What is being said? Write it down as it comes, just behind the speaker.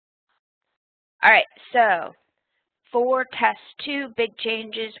All right, so for test 2, big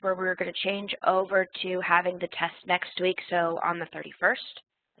changes where we're going to change over to having the test next week, so on the 31st,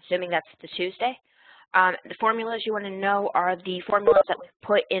 assuming that's the Tuesday. The formulas you want to know are the formulas that we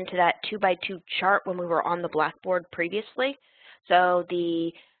put into that 2x2 chart when we were on the blackboard previously. So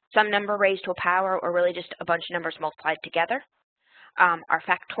the some number raised to a power, or really just a bunch of numbers multiplied together. Our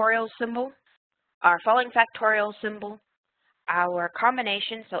factorial symbol, our following factorial symbol, our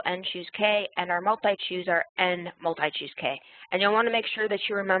combination, so n choose k, and our multi-choose are n multi-choose k. And you'll want to make sure that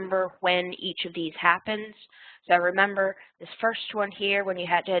you remember when each of these happens. So remember this first one here, when you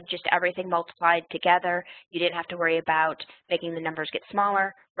had to just everything multiplied together, you didn't have to worry about making the numbers get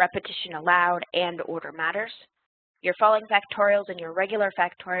smaller, repetition allowed, and order matters. Your following factorials and your regular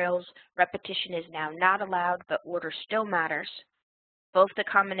factorials, repetition is now not allowed, but order still matters. Both the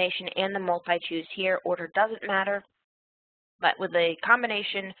combination and the multi-choose here, order doesn't matter. But with a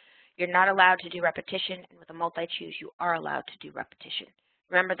combination, you're not allowed to do repetition, and with a multi-choose, you are allowed to do repetition.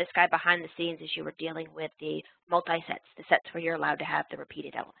 Remember this guy behind the scenes as you were dealing with the multi-sets, the sets where you're allowed to have the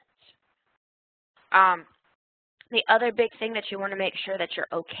repeated elements. The other big thing that you want to make sure that you're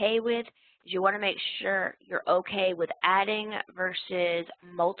okay with is you want to make sure you're okay with adding versus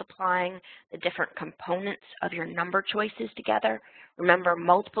multiplying the different components of your number choices together. Remember,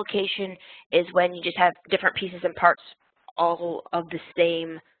 multiplication is when you just have different pieces and parts all of the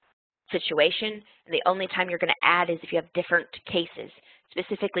same situation, and the only time you're going to add is if you have different cases,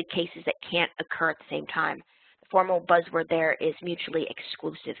 specifically cases that can't occur at the same time. The formal buzzword there is mutually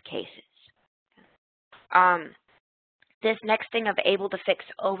exclusive cases. This next thing of able to fix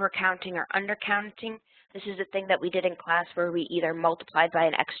overcounting or undercounting, this is a thing that we did in class where we either multiplied by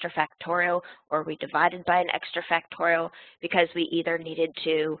an extra factorial or we divided by an extra factorial because we either needed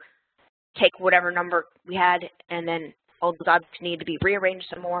to take whatever number we had and then all those objects needed to be rearranged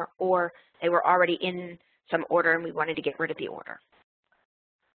some more, or they were already in some order and we wanted to get rid of the order.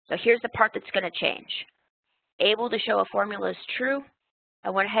 So here's the part that's going to change. Able to show a formula is true.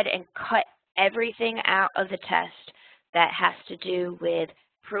 I went ahead and cut everything out of the test that has to do with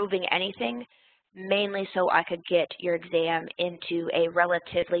proving anything, mainly so I could get your exam into a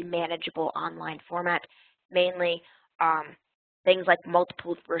relatively manageable online format, mainly things like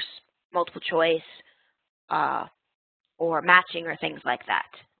multiple choice, or matching or things like that.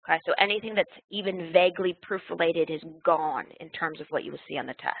 Okay, so anything that's even vaguely proof related is gone in terms of what you will see on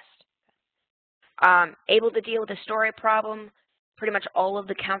the test. Able to deal with a story problem. Pretty much all of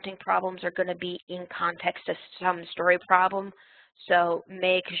the counting problems are going to be in context of some story problem. So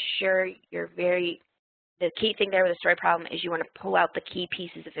make sure you're the key thing there with a story problem is you want to pull out the key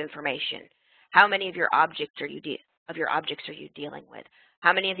pieces of information. How many of your objects are you dealing with?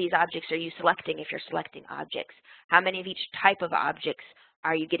 How many of these objects are you selecting if you're selecting objects? How many of each type of objects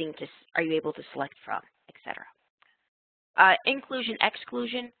are you able to select from, etc. Inclusion,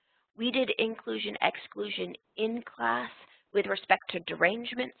 exclusion. We did inclusion, exclusion in class with respect to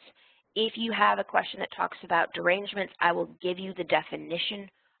derangements. If you have a question that talks about derangements, I will give you the definition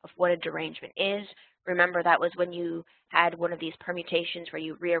of what a derangement is. Remember, that was when you had one of these permutations where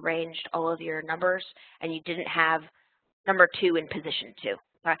you rearranged all of your numbers and you didn't have number 2 in position 2.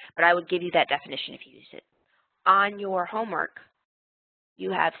 But I would give you that definition if you use it. On your homework,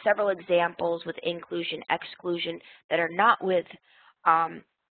 you have several examples with inclusion, exclusion that are not with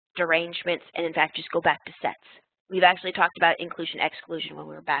derangements, and in fact, just go back to sets. We've actually talked about inclusion, exclusion when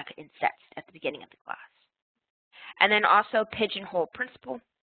we were back in sets at the beginning of the class. And then also pigeonhole principle.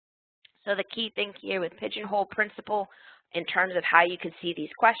 So the key thing here with pigeonhole principle, in terms of how you can see these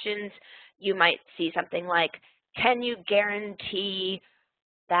questions, you might see something like, can you guarantee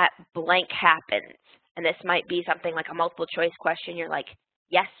that blank happens? And this might be something like a multiple choice question. You're like,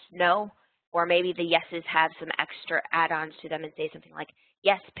 yes, no, or maybe the yeses have some extra add-ons to them and say something like,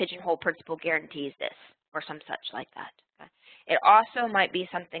 yes, pigeonhole principle guarantees this, or some such like that. Okay? It also might be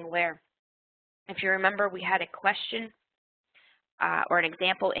something where, if you remember, we had a question or an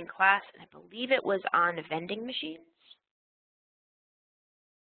example in class, and I believe it was on vending machines.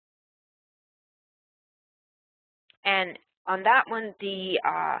 And on that one,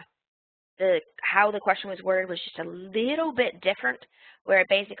 how the question was worded was just a little bit different, where it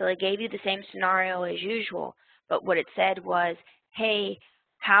basically gave you the same scenario as usual, but what it said was, hey,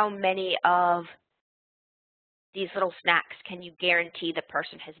 how many of these little snacks can you guarantee the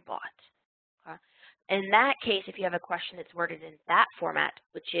person has bought? Okay. In that case, if you have a question that's worded in that format,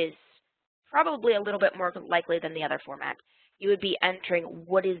 which is probably a little bit more likely than the other format, you would be entering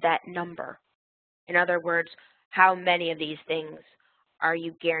what is that number. In other words, how many of these things are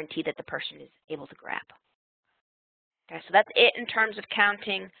you guaranteed that the person is able to grab? Okay, so that's it in terms of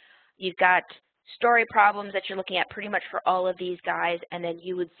counting. You've got story problems that you're looking at pretty much for all of these guys, and then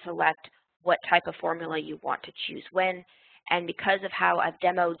you would select what type of formula you want to choose when. And because of how I've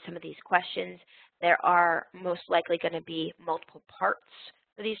demoed some of these questions, there are most likely going to be multiple parts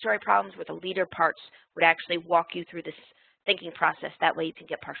for these story problems, where the leader parts would actually walk you through this thinking process. That way you can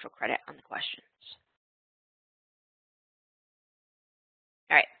get partial credit on the questions.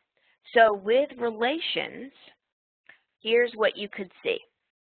 All right, so with relations, here's what you could see.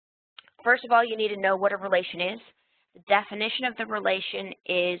 First of all, you need to know what a relation is. The definition of the relation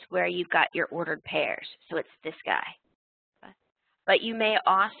is where you've got your ordered pairs, so it's this guy. But you may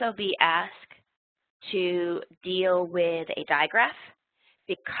also be asked to deal with a digraph.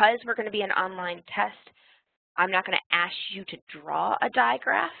 Because we're going to be an online test, I'm not going to ask you to draw a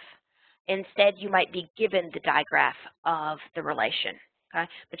digraph. Instead, you might be given the digraph of the relation. Okay?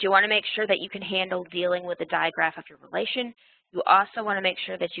 But you want to make sure that you can handle dealing with the digraph of your relation. You also want to make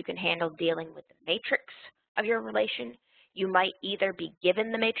sure that you can handle dealing with the matrix of your relation. You might either be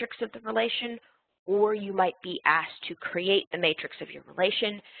given the matrix of the relation, or you might be asked to create the matrix of your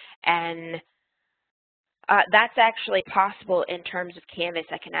relation. And that's actually possible in terms of Canvas.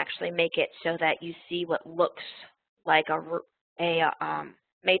 I can actually make it so that you see what looks like a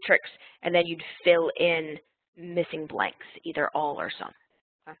matrix, and then you'd fill in missing blanks, either all or some.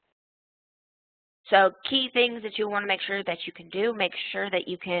 Okay. So key things that you want to make sure that you can do, make sure that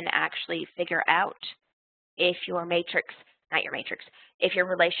you can actually figure out if your matrix, not your matrix, if your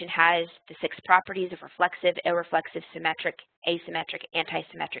relation has the 6 properties of reflexive, irreflexive, symmetric, asymmetric,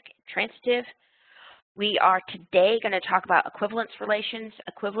 antisymmetric, and transitive. We are today going to talk about equivalence relations.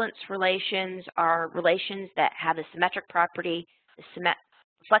 Equivalence relations are relations that have a symmetric property, the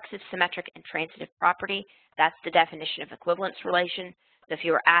reflexive, symmetric, and transitive property. That's the definition of equivalence relation. So if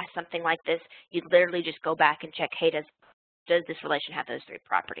you were asked something like this, you'd literally just go back and check, hey, does this relation have those 3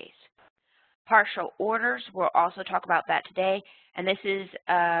 properties? Partial orders, we'll also talk about that today. And this is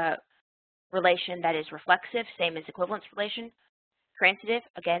a relation that is reflexive, same as equivalence relation. Transitive,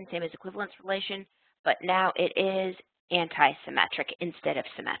 again, same as equivalence relation, but now it is antisymmetric instead of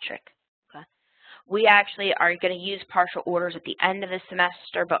symmetric. Okay? We actually are going to use partial orders at the end of the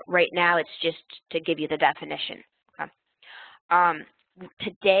semester, but right now it's just to give you the definition. Okay?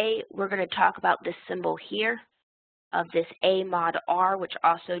 Today we're going to talk about this symbol here of this A mod R, which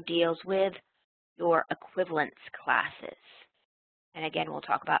also deals with your equivalence classes. And again, we'll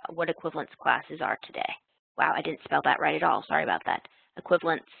talk about what equivalence classes are today. Wow, I didn't spell that right at all. Sorry about that.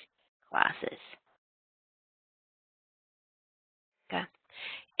 Equivalence classes. Okay.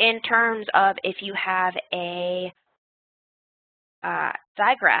 In terms of if you have a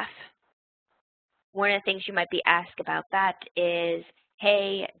digraph, one of the things you might be asked about that is,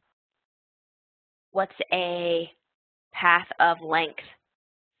 hey, what's a path of length,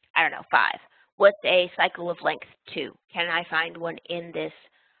 I don't know, 5? What's a cycle of length 2? Can I find one in this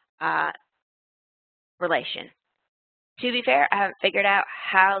relation? To be fair, I haven't figured out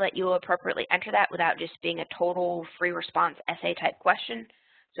how that you will appropriately enter that without just being a total free response essay type question.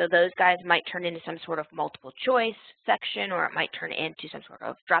 So those guys might turn into some sort of multiple choice section, or it might turn into some sort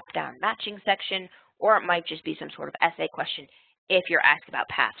of drop-down matching section, or it might just be some sort of essay question if you're asked about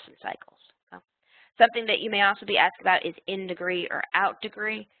paths and cycles. Okay. Something that you may also be asked about is in degree or out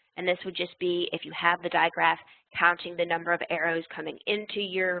degree, and this would just be if you have the digraph, counting the number of arrows coming into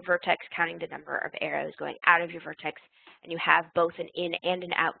your vertex, counting the number of arrows going out of your vertex, and you have both an in and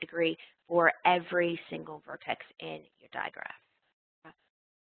an out degree for every single vertex in your digraph.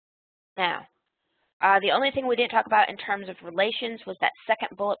 Now, the only thing we didn't talk about in terms of relations was that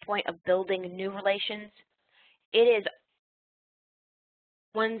second bullet point of building new relations. It is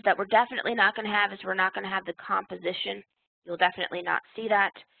ones that we're definitely not going to have is we're not going to have the composition. You'll definitely not see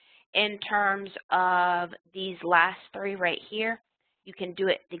that. In terms of these last 3 right here, you can do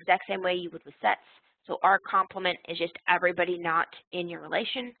it the exact same way you would with sets. So our complement is just everybody not in your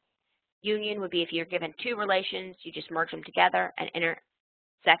relation. Union would be if you're given 2 relations, you just merge them together. And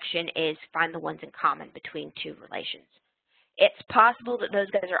intersection is find the ones in common between 2 relations. It's possible that those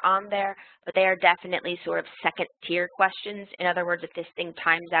guys are on there, but they are definitely sort of second-tier questions. In other words, if this thing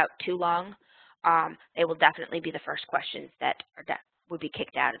times out too long, they will definitely be the first questions that are would be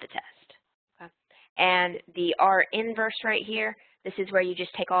kicked out of the test. Okay? And the R inverse right here, this is where you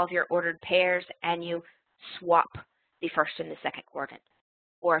just take all of your ordered pairs and you swap the first and the second coordinate.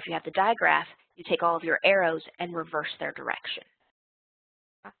 Or if you have the digraph, you take all of your arrows and reverse their direction.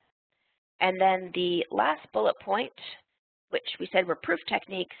 Okay? And then the last bullet point, which we said were proof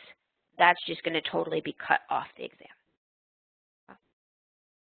techniques, that's just going to totally be cut off the exam. Okay?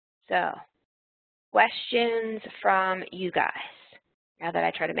 So, questions from you guys. Now that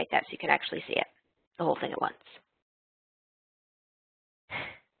I try to make that so you can actually see it, the whole thing at once.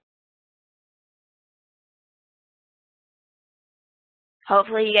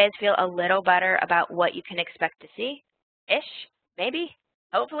 Hopefully you guys feel a little better about what you can expect to see-ish, maybe,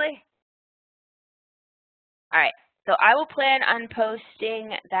 hopefully. All right, so I will plan on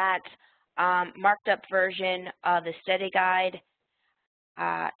posting that marked up version of the study guide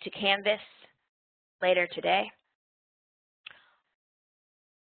to Canvas later today.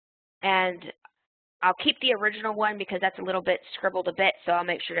 And I'll keep the original one because that's a little bit scribbled a bit, so I'll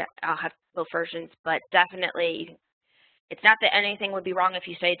make sure that I'll have both versions. But definitely, it's not that anything would be wrong if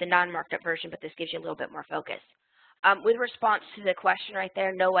you say the non-marked up version, but this gives you a little bit more focus. With response to the question right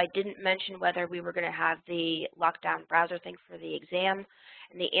there, no, I didn't mention whether we were going to have the lockdown browser thing for the exam.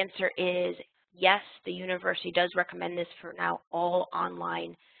 And the answer is yes, the university does recommend this for now all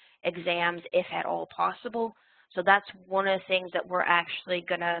online exams, if at all possible. So that's one of the things that we're actually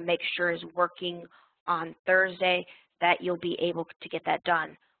going to make sure is working on Thursday, that you'll be able to get that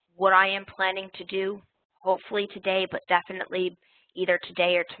done. What I am planning to do, hopefully today, but definitely either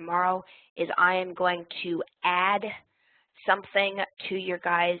today or tomorrow, is I am going to add something to your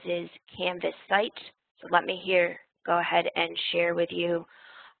guys' Canvas site. So let me go ahead and share with you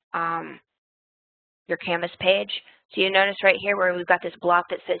your Canvas page. So you notice right here where we've got this block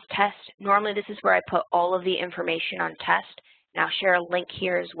that says test. Normally this is where I put all of the information on test. And I'll share a link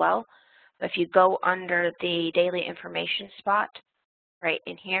here as well. But if you go under the daily information spot right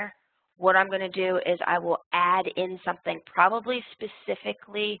in here, what I'm going to do is I will add in something probably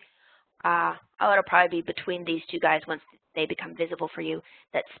specifically, it'll probably be between these two guys once they become visible for you,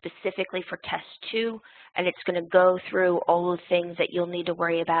 that's specifically for test 2, and it's going to go through all of the things that you'll need to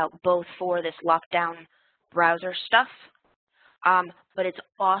worry about both for this lockdown browser stuff, but it's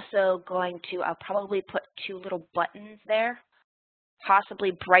also going to, I'll probably put 2 little buttons there,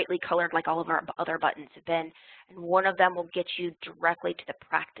 possibly brightly colored like all of our other buttons have been. And one of them will get you directly to the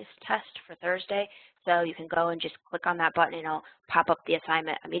practice test for Thursday. So you can go and just click on that button and it'll pop up the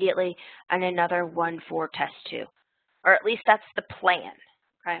assignment immediately. And another one for test 2. Or at least that's the plan.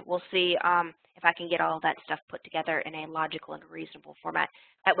 Okay, we'll see if I can get all that stuff put together in a logical and reasonable format.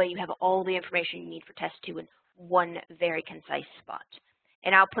 That way you have all the information you need for test 2 in one very concise spot.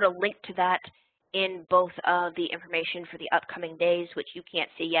 And I'll put a link to that in both of the information for the upcoming days, which you can't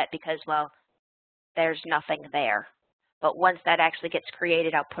see yet because, well, there's nothing there. But once that actually gets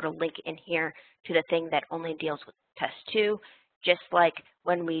created, I'll put a link in here to the thing that only deals with test 2, just like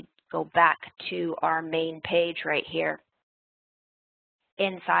when we go back to our main page right here.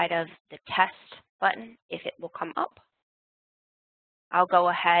 Inside of the test button, if it will come up, I'll go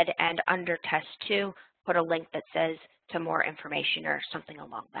ahead and under test 2, put a link that says to more information or something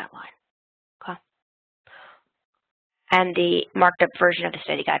along that line. Okay. And the marked up version of the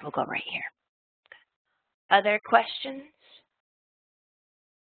study guide will go right here. Other questions?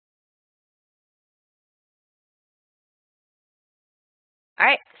 All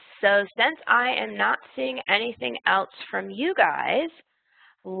right, so since I am not seeing anything else from you guys,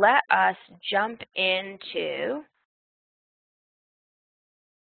 let us jump into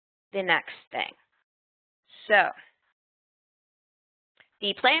the next thing. So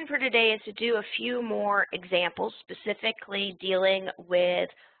the plan for today is to do a few more examples, specifically dealing with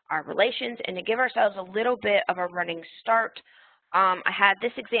our relations and to give ourselves a little bit of a running start. I had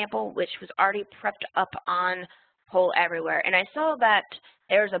this example, which was already prepped up on Poll Everywhere, and I saw that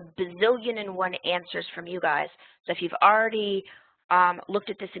there's a bazillion and one answers from you guys. So if you've already looked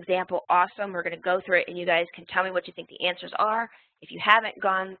at this example, awesome. We're going to go through it, and you guys can tell me what you think the answers are. If you haven't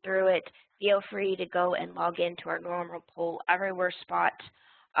gone through it, feel free to go and log into our normal Poll Everywhere spot,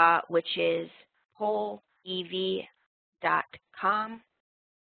 which is pollev.com.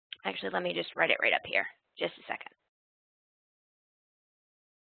 Actually, let me just write it right up here. Just a second.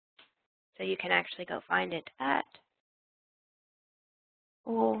 So you can actually go find it at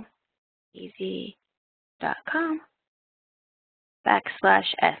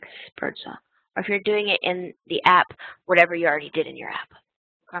pollev.com/expertzone. Or if you're doing it in the app, whatever you already did in your app.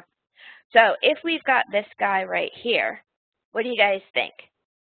 Okay. So if we've got this guy right here, what do you guys think?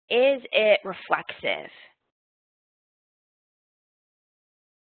 Is it reflexive?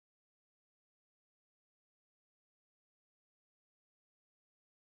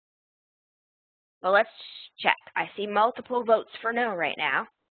 Well, let's check. I see multiple votes for no right now.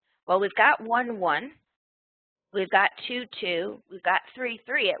 Well, we've got 1-1. We've got 2-2. We've got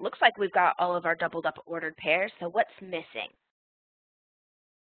 3-3. It looks like we've got all of our doubled up ordered pairs. So what's missing?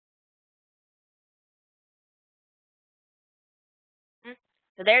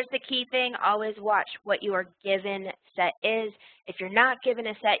 So there's the key thing. Always watch what your given set is. If you're not given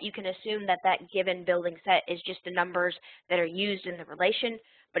a set, you can assume that that given building set is just the numbers that are used in the relation.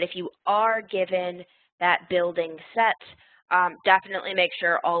 But if you are given that building set, definitely make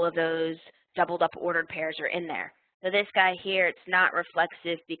sure all of those doubled up ordered pairs are in there. So this guy here, it's not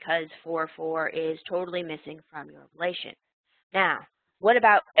reflexive because 4, 4 is totally missing from your relation. Now, what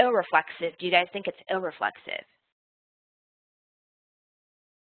about irreflexive? Do you guys think it's irreflexive?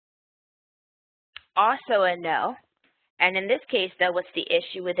 Also a no. And in this case, though, what's the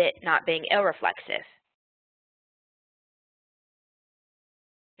issue with it not being irreflexive?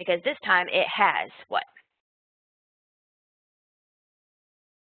 Because this time it has what?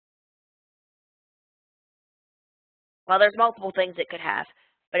 Well, there's multiple things it could have.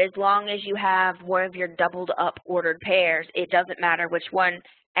 But as long as you have one of your doubled up ordered pairs, it doesn't matter which one,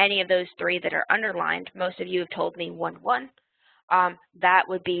 any of those three that are underlined. Most of you have told me 1, 1. That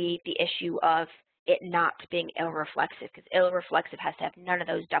would be the issue of it not being irreflexive, because irreflexive has to have none of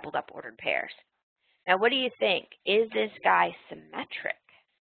those doubled up ordered pairs. Now, what do you think? Is this guy symmetric?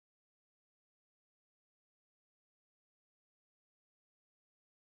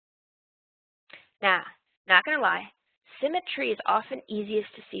 Now, not going to lie, symmetry is often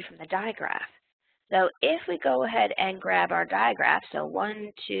easiest to see from the digraph. So if we go ahead and grab our digraph, so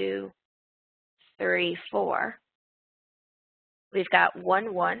 1, 2, 3, 4, we've got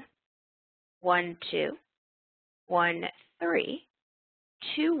 1, 1, 1, 2, 1, 3,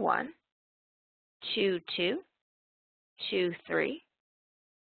 2, 1, 2, 2, 2, 3,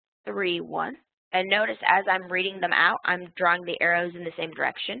 3, 1. And notice as I'm reading them out, I'm drawing the arrows in the same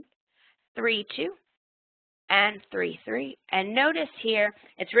direction. 3, 2, and 3, 3. And notice here,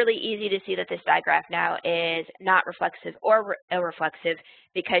 it's really easy to see that this digraph now is not reflexive or irreflexive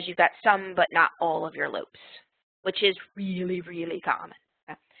because you've got some but not all of your loops, which is really, really common.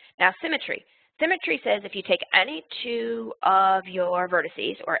 Okay. Now, symmetry. Symmetry says if you take any two of your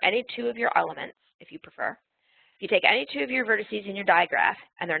vertices or any two of your elements, if you prefer, if you take any two of your vertices in your digraph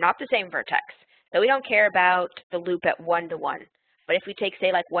and they're not the same vertex, so we don't care about the loop at 1 to 1, but if we take,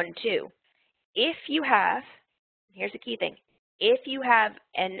 say, like 1, 2, if you have, here's the key thing, if you have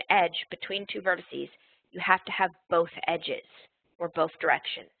an edge between two vertices, you have to have both edges or both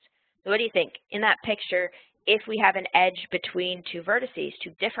directions. So what do you think? In that picture, if we have an edge between two vertices,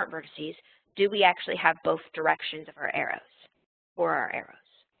 two different vertices, do we actually have both directions of our arrows or our arrows?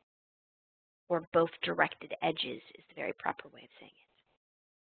 Or both directed edges is the very proper way of saying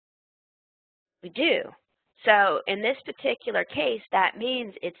it. We do. So in this particular case, that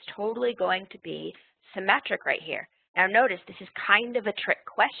means it's totally going to be symmetric right here. Now notice this is kind of a trick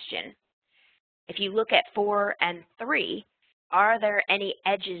question. If you look at 4 and 3, are there any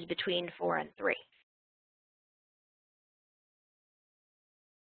edges between 4 and 3?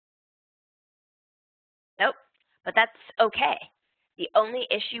 Nope, but that's okay. The only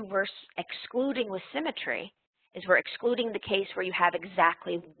issue we're excluding with symmetry is we're excluding the case where you have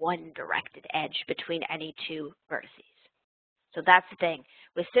exactly one directed edge between any two vertices. So that's the thing.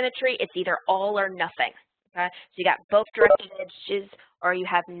 With symmetry, it's either all or nothing. Okay? So you got both directed edges or you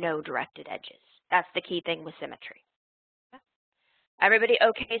have no directed edges. That's the key thing with symmetry. Okay? Everybody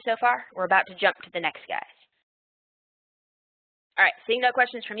okay so far? We're about to jump to the next guys. All right, seeing no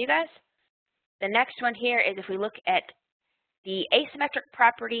questions from you guys? The next one here is if we look at the asymmetric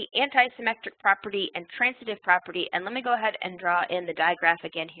property, anti-symmetric property, and transitive property. And let me go ahead and draw in the digraph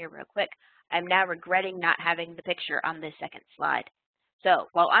again here real quick. I'm now regretting not having the picture on this second slide. So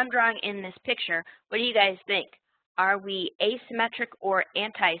while I'm drawing in this picture, what do you guys think? Are we asymmetric or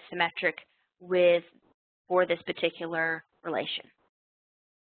anti-symmetric for this particular relation?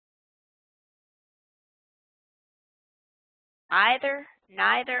 Either,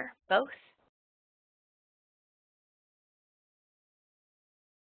 neither, both?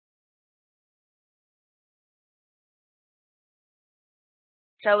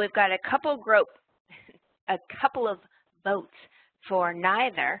 So we've got a couple of votes for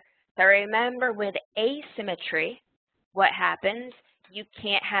neither. So remember with asymmetry, what happens? You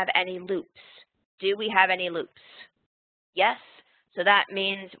can't have any loops. Do we have any loops? Yes. So that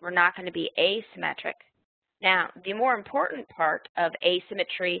means we're not going to be asymmetric. Now, the more important part of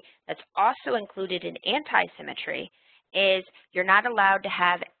asymmetry that's also included in anti-symmetry is you're not allowed to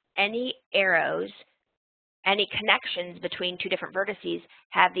have any arrows, any connections between two different vertices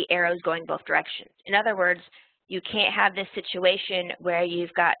have the arrows going both directions. In other words, you can't have this situation where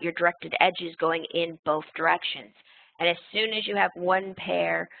you've got your directed edges going in both directions. And as soon as you have one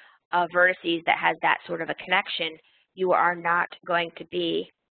pair of vertices that has that sort of a connection, you are not going to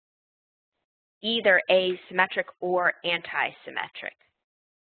be either asymmetric or anti-symmetric.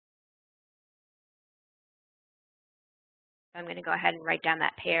 I'm going to go ahead and write down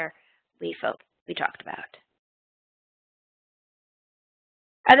that pair we talked about.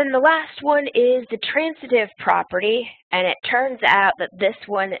 And then the last one is the transitive property, and it turns out that this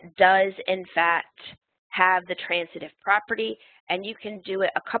one does, in fact, have the transitive property, and you can do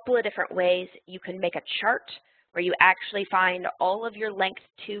it a couple of different ways. You can make a chart where you actually find all of your length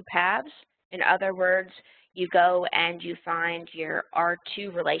 2 paths. In other words, you go and you find your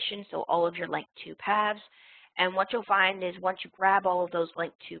R2 relation, so all of your length 2 paths, and what you'll find is once you grab all of those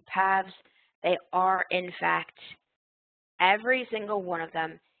length 2 paths, they are, in fact, every single one of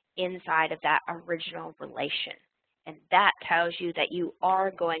them inside of that original relation. And that tells you that you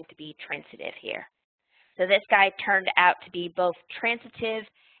are going to be transitive here. So this guy turned out to be both transitive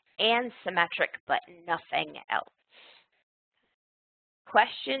and symmetric, but nothing else.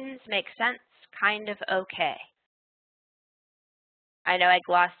 Questions make sense? Kind of okay. I know I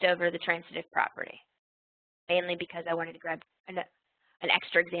glossed over the transitive property, mainly because I wanted to grab an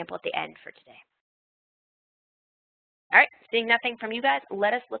extra example at the end for today. All right, seeing nothing from you guys,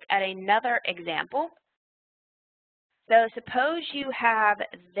 let us look at another example. So suppose you have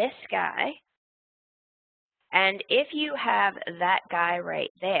this guy, and if you have that guy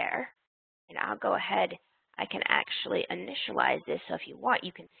right there, and I'll go ahead, I can actually initialize this, so if you want,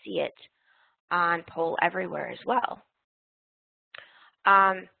 you can see it on Poll Everywhere as well.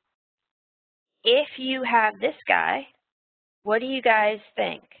 If you have this guy, what do you guys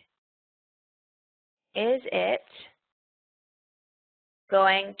think? Is it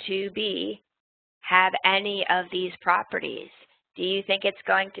going to have any of these properties? Do you think it's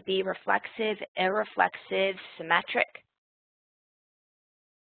going to be reflexive, irreflexive, symmetric?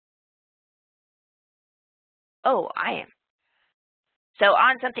 Oh, I am. So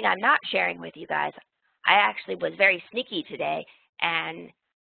on something I'm not sharing with you guys, I actually was very sneaky today and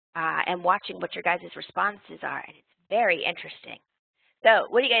am watching what your guys' responses are, and it's very interesting. So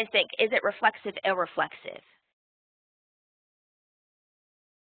what do you guys think? Is it reflexive, irreflexive?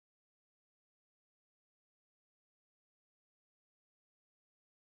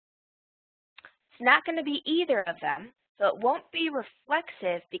 It's not going to be either of them, so it won't be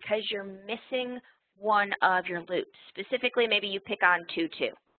reflexive because you're missing one of your loops. Specifically, maybe you pick on 2, 2.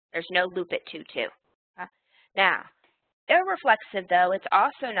 There's no loop at 2, 2. Now, irreflexive, though, it's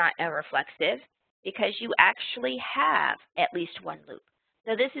also not irreflexive because you actually have at least one loop.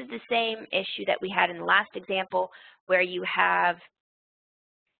 So this is the same issue that we had in the last example where you have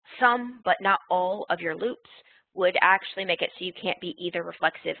some but not all of your loops would actually make it so you can't be either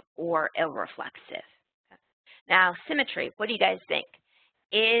reflexive or irreflexive. Now, symmetry, what do you guys think?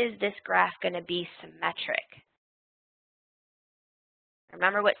 Is this graph going to be symmetric?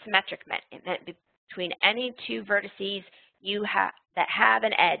 Remember what symmetric meant. It meant between any 2 vertices that have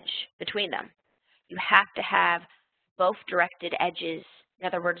an edge between them. You have to have both directed edges, in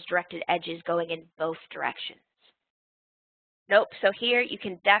other words, directed edges going in both directions. Nope, so here you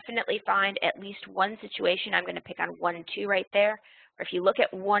can definitely find at least one situation. I'm going to pick on 1 and 2 right there. Or if you look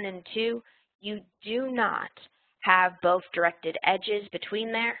at 1 and 2, you do not have both directed edges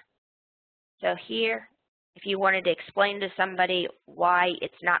between there. So here, if you wanted to explain to somebody why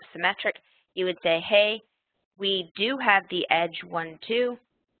it's not symmetric, you would say, hey, we do have the edge 1, 2,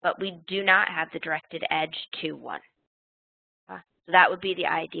 but we do not have the directed edge 2, 1. So that would be the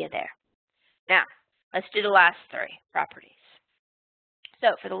idea there. Now, let's do the last 3 properties.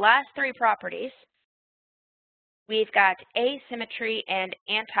 So for the last 3 properties, we've got asymmetry and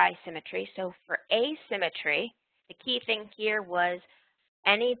anti-symmetry. So for asymmetry, the key thing here was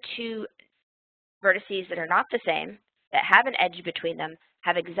any 2 vertices that are not the same, that have an edge between them,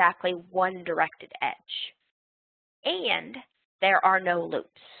 have exactly one directed edge. And there are no loops.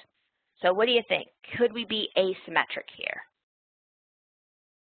 So what do you think? Could we be asymmetric here?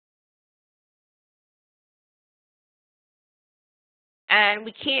 And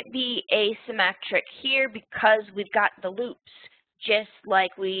we can't be asymmetric here because we've got the loops, just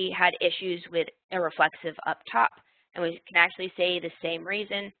like we had issues with irreflexive up top. And we can actually say the same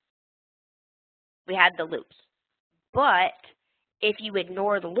reason. We had the loops. But if you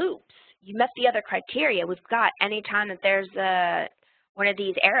ignore the loops, you met the other criteria. We've got anytime that there's one of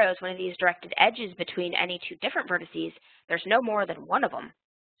these arrows, one of these directed edges between any 2 different vertices, there's no more than one of them.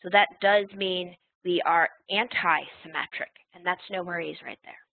 So that does mean we are anti-symmetric, and that's no worries right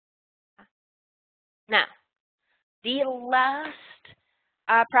there. Now, the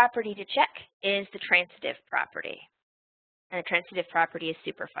last property to check is the transitive property. And the transitive property is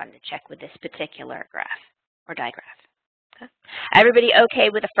super fun to check with this particular graph or digraph. Okay. Everybody okay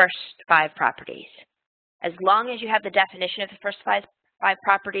with the first 5 properties? As long as you have the definition of the first five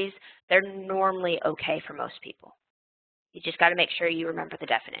properties, they're normally okay for most people. You just got to make sure you remember the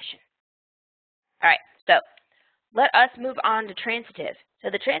definition. All right, so let us move on to transitive. So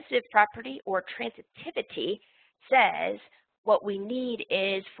the transitive property or transitivity says what we need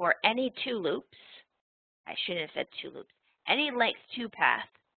is for any two loops, I shouldn't have said two loops, any length 2 path,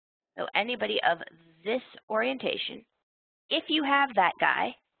 so anybody of this orientation, if you have that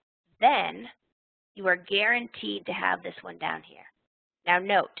guy, then you are guaranteed to have this one down here. Now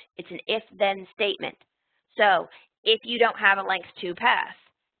note, it's an if-then statement. So if you don't have a length 2 path,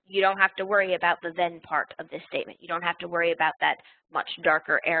 you don't have to worry about the then part of this statement. You don't have to worry about that much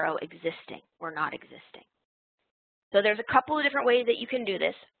darker arrow existing or not existing. So there's a couple of different ways that you can do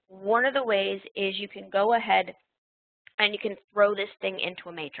this. One of the ways is you can go ahead and you can throw this thing into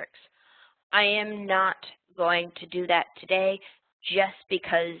a matrix. I am not going to do that today just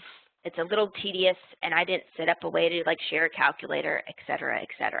because it's a little tedious and I didn't set up a way to like share a calculator, et cetera, et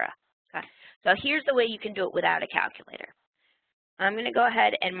cetera. Okay. So here's the way you can do it without a calculator. I'm going to go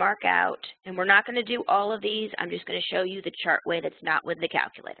ahead and mark out, and we're not going to do all of these. I'm just going to show you the chart way that's not with the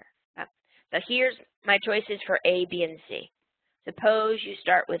calculator. Okay. So here's my choices for A, B, and C. Suppose you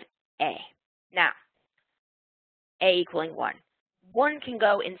start with A. Now, A equaling 1. 1 can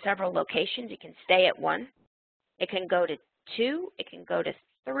go in several locations. It can stay at 1. It can go to 2. It can go to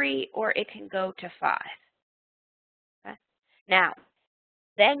 3, or it can go to 5. Okay. Now,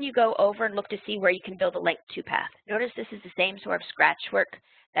 then you go over and look to see where you can build a length 2 path. Notice this is the same sort of scratch work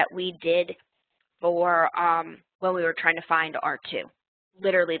that we did for when we were trying to find R2.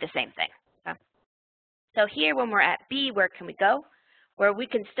 Literally the same thing. Okay. So here when we're at B, where can we go? Where we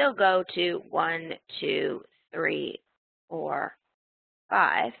can still go to 1, 2, 3, or 5.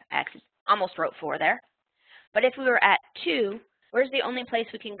 I actually almost wrote 4 there. But if we were at 2, where's the only place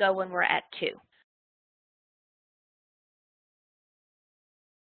we can go when we're at 2?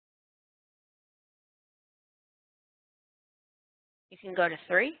 You can go to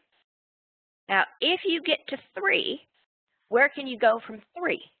 3. Now, if you get to 3, where can you go from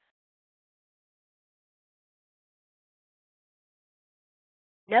 3?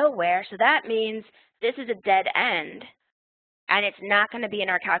 Nowhere. So that means this is a dead end, and it's not going to be in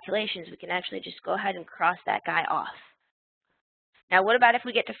our calculations. We can actually just go ahead and cross that guy off. Now, what about if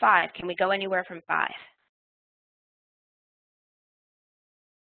we get to 5? Can we go anywhere from 5?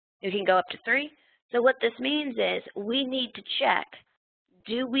 We can go up to 3. So what this means is we need to check,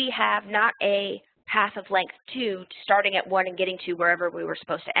 do we have not a path of length 2 starting at 1 and getting to wherever we were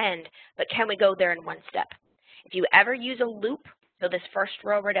supposed to end, but can we go there in one step? If you ever use a loop, so this first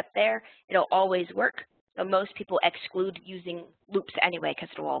row right up there, it'll always work. So most people exclude using loops anyway because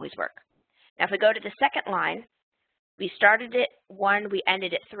it'll always work. Now if we go to the second line, we started at 1, we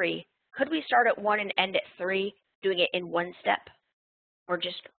ended at 3. Could we start at 1 and end at 3 doing it in one step or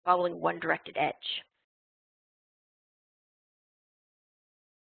just following one directed edge?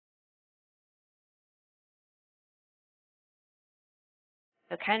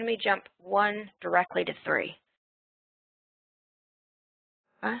 So can we jump 1 directly to 3?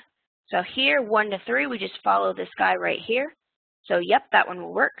 Huh? So here, 1 to 3, we just follow this guy right here. So yep, that one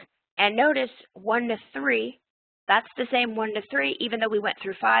will work. And notice 1 to 3, that's the same 1 to 3, even though we went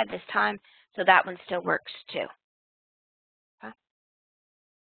through 5 this time, so that one still works too. Huh?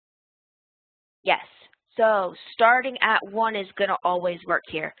 Yes, so starting at 1 is going to always work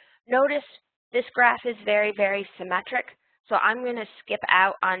here. Notice this graph is very, very symmetric, so I'm going to skip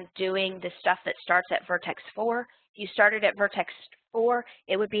out on doing the stuff that starts at vertex 4. If you started at vertex 4,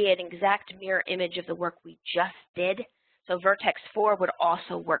 it would be an exact mirror image of the work we just did. So vertex 4 would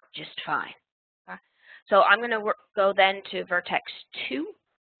also work just fine. Okay? So I'm going to go then to vertex 2.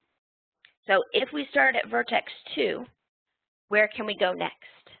 So if we start at vertex 2, where can we go next?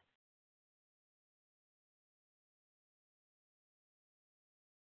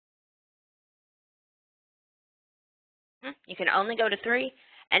 You can only go to 3.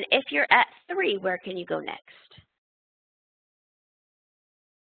 And if you're at 3, where can you go next?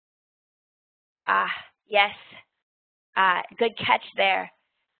 Yes. Good catch there.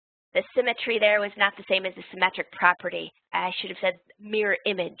 The symmetry there was not the same as the symmetric property. I should have said mirror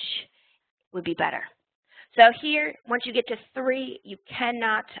image would be better. So here, once you get to 3, you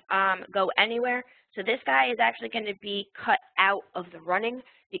cannot go anywhere. So this guy is actually going to be cut out of the running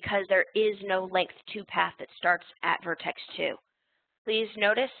because there is no length 2 path that starts at vertex 2. Please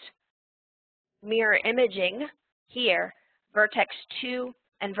notice mirror imaging here, vertex 2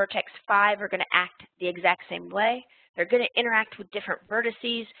 and vertex 5 are going to act the exact same way. They're going to interact with different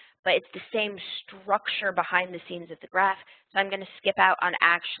vertices, but it's the same structure behind the scenes of the graph. So I'm going to skip out on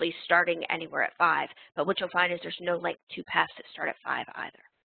actually starting anywhere at 5. But what you'll find is there's no length 2 paths that start at 5 either.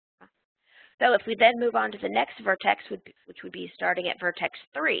 So if we then move on to the next vertex, which would be starting at vertex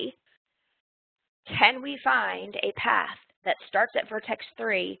 3, can we find a path that starts at vertex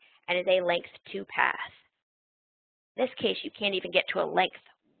 3 and is a length 2 path? In this case, you can't even get to a length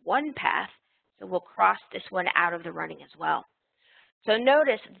 1 path, so we'll cross this one out of the running as well. So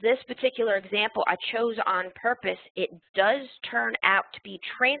notice this particular example I chose on purpose. It does turn out to be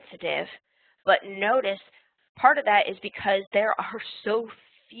transitive, but notice part of that is because there are so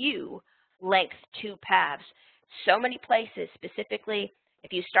few length 2 paths. So many places, specifically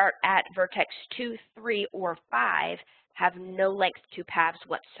if you start at vertex 2, 3, or 5, have no length 2 paths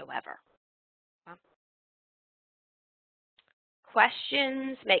whatsoever.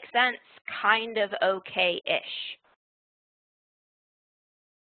 Questions? Make sense? Kind of okay-ish.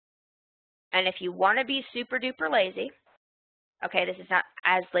 And if you want to be super duper lazy, okay, this is not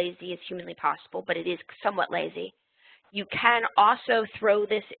as lazy as humanly possible, but it is somewhat lazy, you can also throw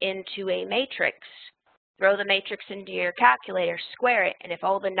this into a matrix. Throw the matrix into your calculator, square it, and if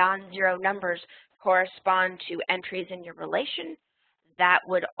all the non-zero numbers correspond to entries in your relation, that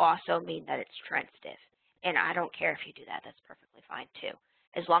would also mean that it's transitive. And I don't care if you do that, that's perfectly fine too,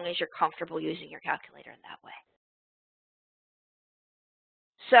 as long as you're comfortable using your calculator in that way.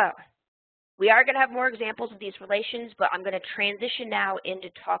 So, we are going to have more examples of these relations, but I'm going to transition now into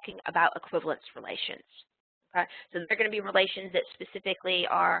talking about equivalence relations. Okay? So they're going to be relations that specifically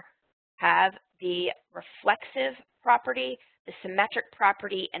have the reflexive property, the symmetric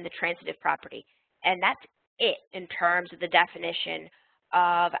property, and the transitive property. And that's it in terms of the definition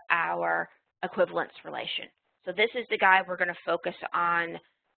of our equivalence relation. So this is the guy we're going to focus on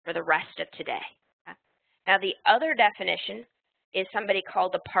for the rest of today. Okay? Now the other definition is somebody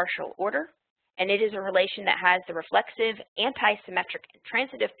called the partial order, and it is a relation that has the reflexive, anti-symmetric, and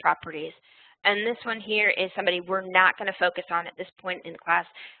transitive properties. And this one here is somebody we're not going to focus on at this point in class.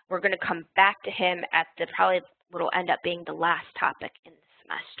 We're going to come back to him at probably what will end up being the last topic in the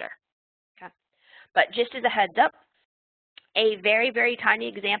semester. Okay? But just as a heads up, a very, very tiny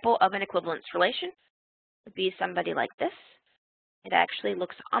example of an equivalence relation would be somebody like this. It actually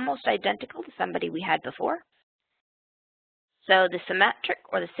looks almost identical to somebody we had before. So the symmetric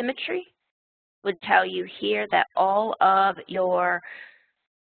or the symmetry would tell you here that all of your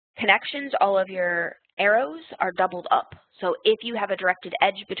connections, all of your arrows are doubled up. So if you have a directed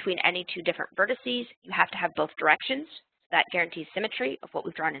edge between any two different vertices, you have to have both directions. That guarantees symmetry of what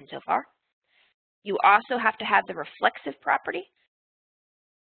we've drawn in so far. You also have to have the reflexive property.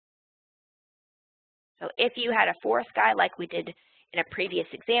 So if you had a fourth guy like we did in a previous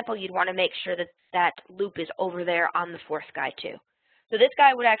example, you'd want to make sure that that loop is over there on the fourth guy too. So this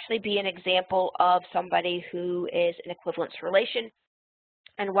guy would actually be an example of somebody who is an equivalence relation.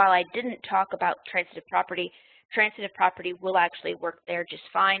 And while I didn't talk about transitive property will actually work there just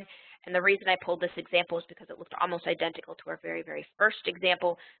fine. And the reason I pulled this example is because it looked almost identical to our very, very first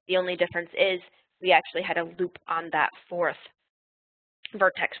example. The only difference is we actually had a loop on that fourth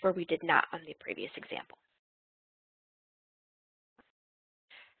vertex where we did not on the previous example.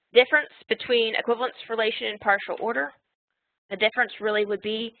 Difference between equivalence relation and partial order. The difference really would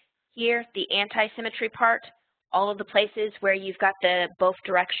be here, the anti-symmetry part. All of the places where you've got both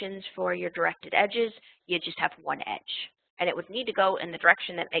directions for your directed edges, you just have one edge. And it would need to go in the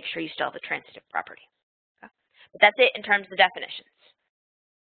direction that makes sure you still have the transitive property. Okay? But that's it in terms of the definitions.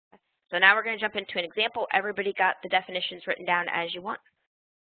 Okay? So now we're going to jump into an example. Everybody got the definitions written down as you want.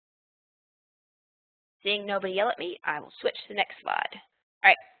 Seeing nobody yell at me, I will switch to the next slide.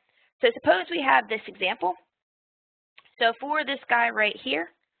 All right, so suppose we have this example. So for this guy right here,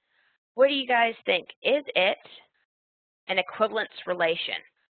 what do you guys think? Is it an equivalence relation?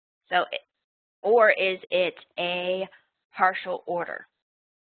 Or is it a partial order?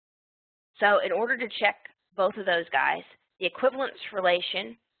 So in order to check both of those guys, the equivalence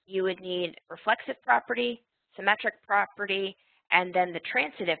relation, you would need reflexive property, symmetric property, and then the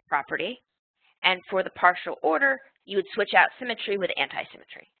transitive property. And for the partial order, you would switch out symmetry with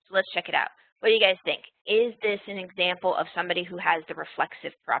anti-symmetry. So let's check it out. What do you guys think? Is this an example of somebody who has the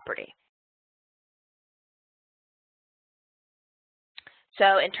reflexive property?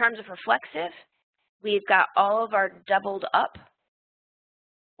 So in terms of reflexive, we've got all of our doubled up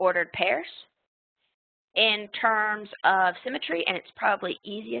ordered pairs. In terms of symmetry, and it's probably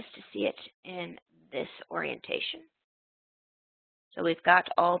easiest to see it in this orientation. So we've got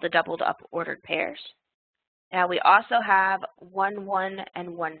all the doubled up ordered pairs. Now we also have 1, 1,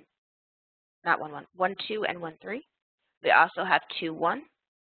 and 1, not 1, 1, 1, 2, and 1, 3. We also have 2, 1,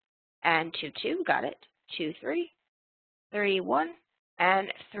 and 2, 2, got it, 2, 3, 3, 1,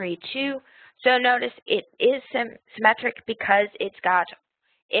 and 3, 2. So notice it is symmetric because it's got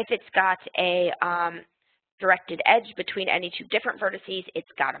If it's got a directed edge between any two different vertices, it's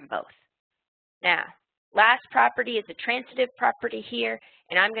got them both. Now, last property is a transitive property here,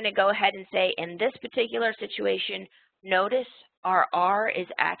 and I'm going to go ahead and say in this particular situation, notice our R is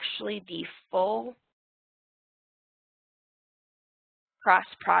actually the full cross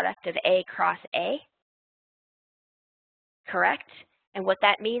product of A cross A, correct? And what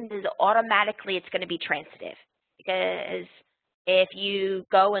that means is automatically it's going to be transitive, because if you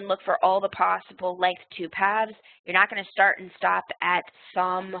go and look for all the possible length 2 paths, you're not going to start and stop at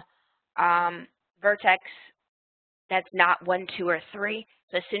some vertex that's not 1, 2, or 3.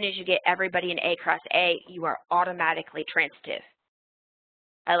 So as soon as you get everybody in A cross A, you are automatically transitive.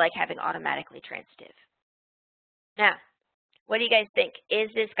 I like having automatically transitive. Now, what do you guys think? Is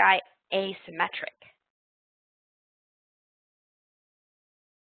this guy asymmetric?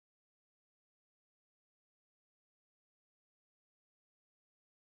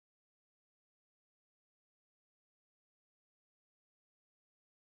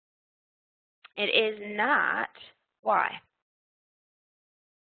 It is not. Why?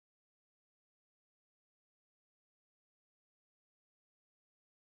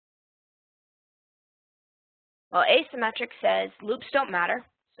 Well, asymmetric says loops don't matter,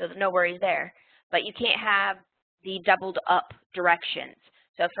 so no worries there, but you can't have the doubled up directions.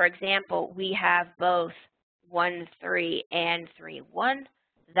 So for example, we have both 1, 3 and 3, 1.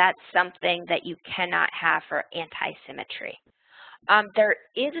 That's something that you cannot have for anti-symmetry. There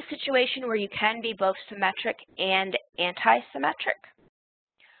is a situation where you can be both symmetric and anti-symmetric,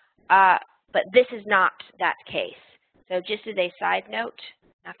 but this is not that case. So just as a side note,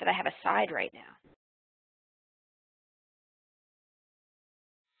 not that I have a side right now.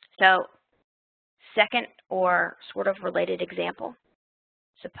 So second or sort of related example,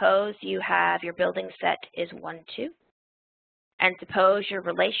 suppose you have your building set is 1, 2, and suppose your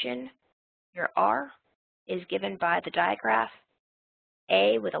relation, your R, is given by the digraph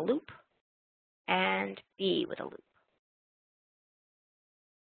A with a loop and B with a loop.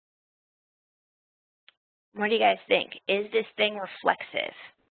 What do you guys think? Is this thing reflexive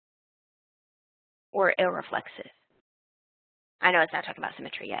or irreflexive? I know it's not talking about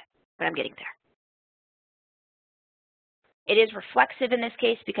symmetry yet, but I'm getting there. It is reflexive in this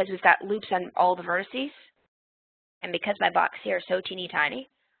case because we've got loops on all the vertices, and because my box here is so teeny tiny,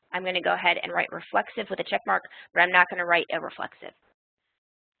 I'm going to go ahead and write reflexive with a check mark, but I'm not going to write irreflexive.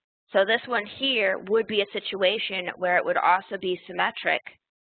 So this one here would be a situation where it would also be symmetric,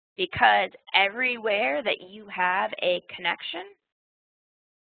 because everywhere that you have a connection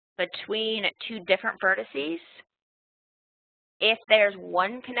between two different vertices, if there's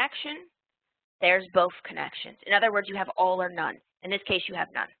one connection, there's both connections. In other words, you have all or none. In this case, you have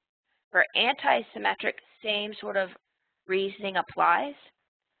none. For anti-symmetric, same sort of reasoning applies.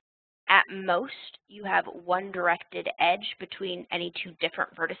 At most, you have one directed edge between any two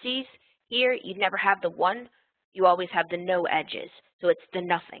different vertices. Here, you'd never have the one. You always have the no edges. So it's the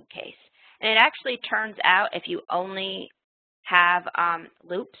nothing case. And it actually turns out if you only have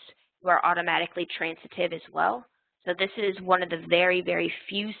loops, you are automatically transitive as well. So this is one of the very, very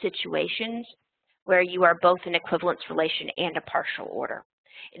few situations where you are both an equivalence relation and a partial order.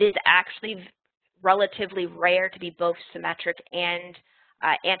 It is actually relatively rare to be both symmetric and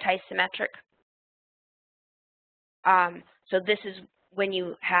anti-symmetric. So this is when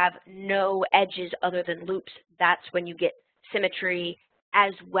you have no edges other than loops. That's when you get symmetry,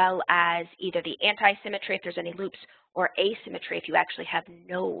 as well as either the anti-symmetry if there's any loops, or asymmetry if you actually have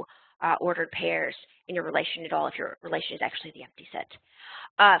no ordered pairs in your relation at all, if your relation is actually the empty set.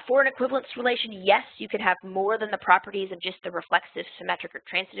 For an equivalence relation, yes, you can have more than the properties of just the reflexive, symmetric, or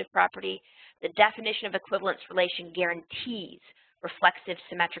transitive property. The definition of equivalence relation guarantees reflexive,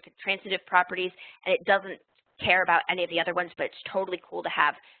 symmetric, and transitive properties, and it doesn't care about any of the other ones, but it's totally cool to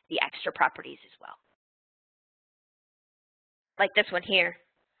have the extra properties as well. Like this one here,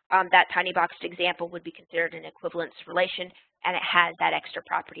 that tiny boxed example would be considered an equivalence relation, and it has that extra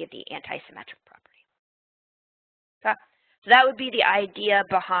property of the anti-symmetric property. Okay. So that would be the idea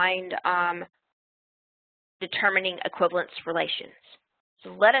behind determining equivalence relations.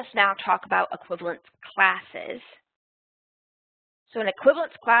 So let us now talk about equivalence classes. So an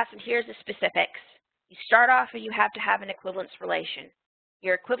equivalence class, and here's the specifics. You start off and you have to have an equivalence relation.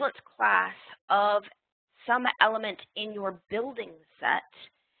 Your equivalence class of some element in your building set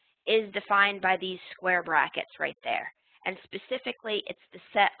is defined by these square brackets right there. And specifically, it's the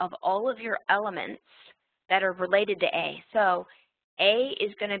set of all of your elements that are related to A. So A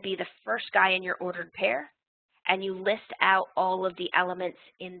is going to be the first guy in your ordered pair, and you list out all of the elements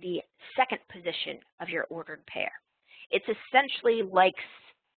in the second position of your ordered pair. It's essentially like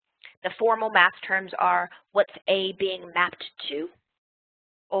The formal math terms are what's A being mapped to,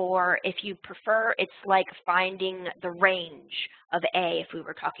 or if you prefer, it's like finding the range of A if we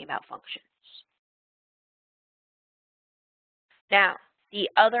were talking about functions. Now, the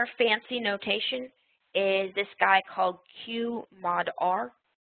other fancy notation is this guy called Q mod R.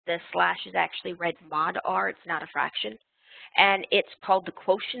 The slash is actually read mod R, it's not a fraction. And it's called the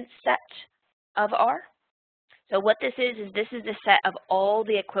quotient set of R. So what this is the set of all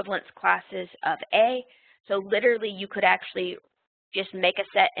the equivalence classes of A. So literally you could actually just make a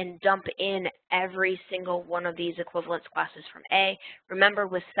set and dump in every single one of these equivalence classes from A. Remember,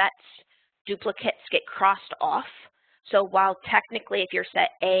 with sets, duplicates get crossed off. So while technically if your set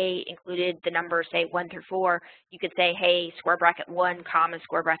A included the numbers, say 1 through 4, you could say, hey, square bracket 1, comma,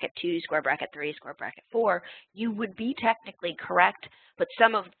 square bracket 2, square bracket 3, square bracket 4, you would be technically correct, but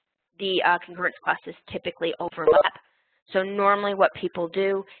some of the concurrence classes typically overlap. So normally what people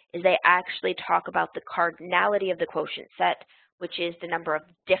do is they actually talk about the cardinality of the quotient set, which is the number of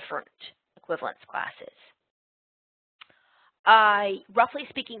different equivalence classes. Roughly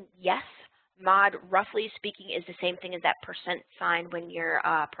speaking, yes. Mod, roughly speaking, is the same thing as that percent sign when you're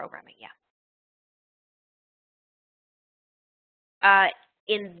programming, yeah.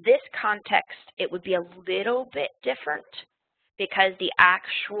 In this context, it would be a little bit different because the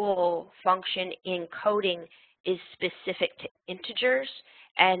actual function in coding is specific to integers,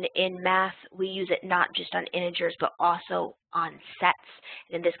 and in math, we use it not just on integers, but also on sets.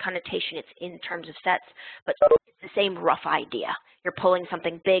 And in this connotation, it's in terms of sets, but it's the same rough idea. You're pulling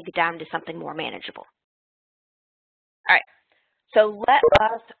something big down to something more manageable. All right, so let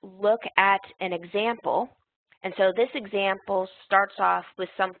us look at an example. And so this example starts off with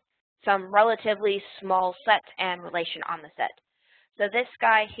some relatively small set and relation on the set. So this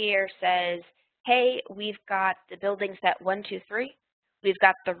guy here says, hey, we've got the building set 1, 2, 3. We've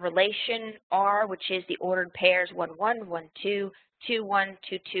got the relation R, which is the ordered pairs 1, 1, 1, 2, 2, 1,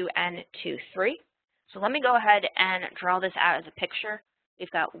 2, 2, and 2, 3. So let me go ahead and draw this out as a picture.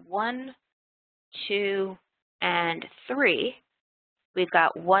 We've got 1, 2, and 3. We've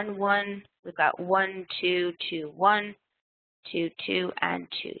got 1, 1. We've got 1, 2, 2, 1, 2, 2, and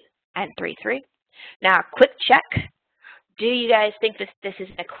 2, and 3, 3. Now, quick check. Do you guys think this is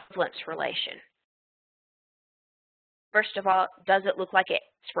an equivalence relation? First of all, does it look like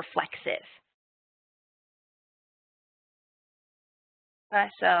it's reflexive?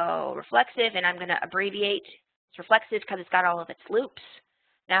 So reflexive, and I'm going to abbreviate. It's reflexive because it's got all of its loops.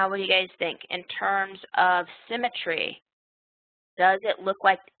 Now, what do you guys think? In terms of symmetry, does it look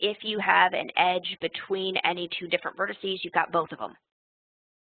like if you have an edge between any two different vertices, you've got both of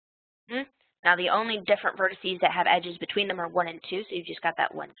them? Now, the only different vertices that have edges between them are 1 and 2, so you've just got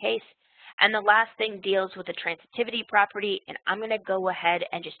that one case. And the last thing deals with the transitivity property, and I'm going to go ahead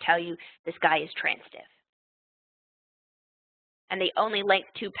and just tell you this guy is transitive. And the only length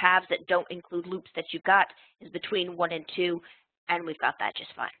 2 paths that don't include loops that you've got is between 1 and 2, and we've got that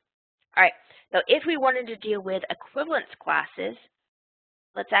just fine. All right, so if we wanted to deal with equivalence classes,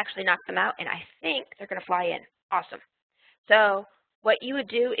 let's actually knock them out, and I think they're going to fly in. Awesome. So what you would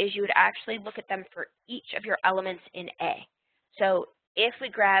do is you would actually look at them for each of your elements in A. So if we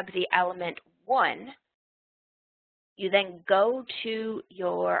grab the element 1, you then go to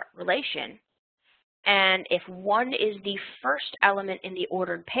your relation, and if 1 is the first element in the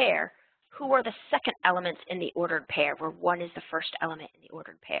ordered pair, who are the second elements in the ordered pair, where 1 is the first element in the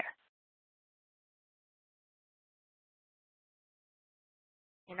ordered pair?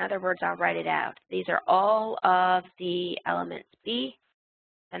 In other words, I'll write it out. These are all of the elements B,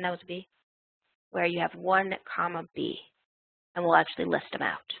 and those B, where you have 1, comma B. And we'll actually list them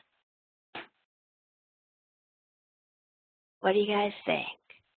out. What do you guys think?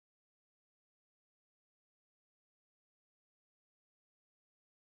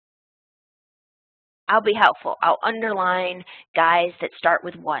 I'll be helpful. I'll underline guys that start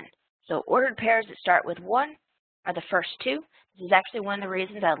with 1. So ordered pairs that start with 1 are the first 2. This is actually one of the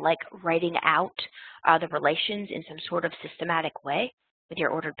reasons I like writing out the relations in some sort of systematic way with your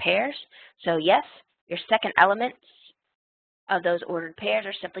ordered pairs. So yes, your second elements of those ordered pairs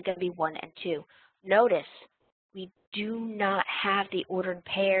are simply going to be 1 and 2. Notice we do not have the ordered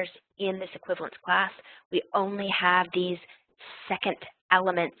pairs in this equivalence class. We only have these second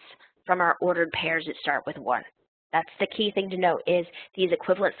elements from our ordered pairs that start with 1. That's the key thing to note is these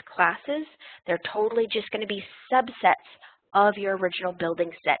equivalence classes, they're totally just going to be subsets of your original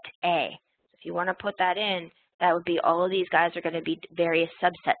building set A. If you want to put that in, that would be all of these guys are going to be various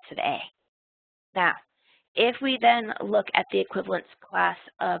subsets of A. Now, if we then look at the equivalence class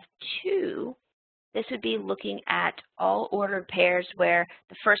of 2, this would be looking at all ordered pairs where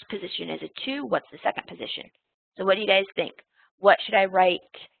the first position is a 2. What's the second position? So what do you guys think? What should I write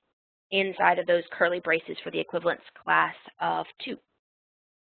inside of those curly braces for the equivalence class of 2?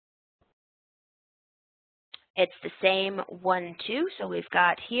 It's the same 1, 2. So we've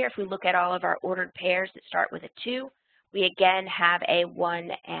got here, if we look at all of our ordered pairs that start with a 2, we again have a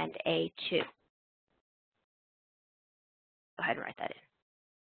 1 and a 2. Go ahead and write that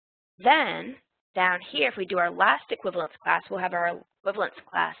in. Then, down here, if we do our last equivalence class, we'll have our equivalence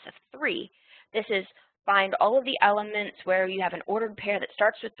class of 3. This is find all of the elements where you have an ordered pair that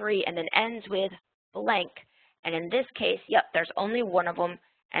starts with 3 and then ends with blank. And in this case, yep, there's only one of them,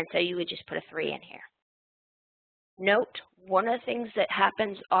 and so you would just put a 3 in here. Note, one of the things that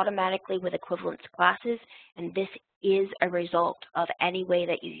happens automatically with equivalence classes, and this is a result of any way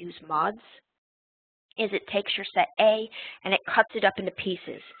that you use mods, is it takes your set A and it cuts it up into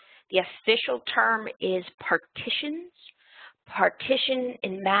pieces. The official term is partitions. Partition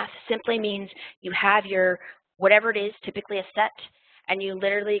in math simply means you have your, whatever it is, typically a set, and you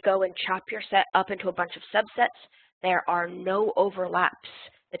literally go and chop your set up into a bunch of subsets. There are no overlaps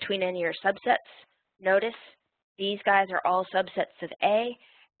between any of your subsets. Notice these guys are all subsets of A,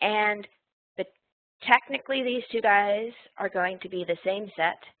 and technically these two guys are going to be the same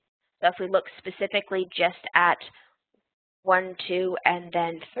set. So if we look specifically just at 1, 2, and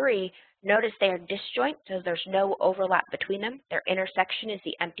then 3, notice they are disjoint, so there's no overlap between them. Their intersection is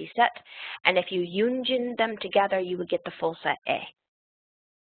the empty set, and if you union them together, you would get the full set A.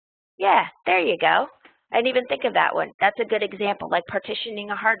 Yeah, there you go. I didn't even think of that one. That's a good example, like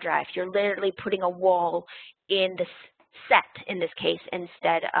partitioning a hard drive. You're literally putting a wall in the set, in this case,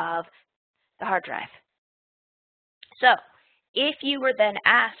 instead of the hard drive. So if you were then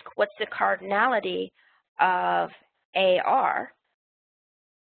asked what's the cardinality of AR,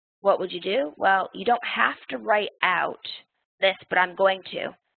 what would you do? Well, you don't have to write out this, but I'm going to.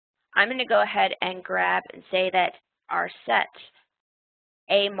 I'm going to go ahead and grab and say that our set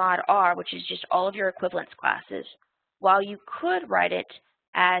A mod R, which is just all of your equivalence classes, while you could write it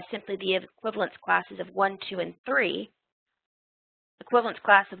as simply the equivalence classes of 1, 2, and 3, equivalence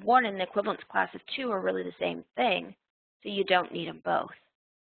class of 1 and the equivalence class of 2 are really the same thing, so you don't need them both.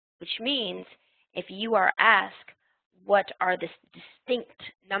 Which means if you are asked what are the distinct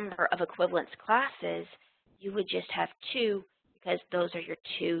number of equivalence classes, you would just have 2 because those are your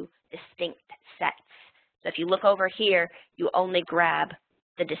 2 distinct sets. So if you look over here, you only grab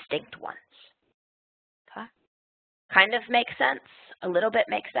the distinct ones. Okay? Kind of makes sense. A little bit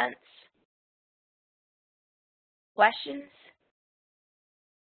makes sense. Questions?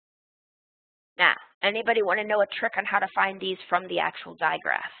 Now, anybody want to know a trick on how to find these from the actual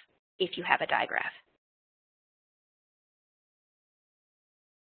digraph, if you have a digraph?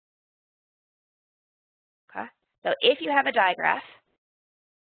 Okay? So if you have a digraph,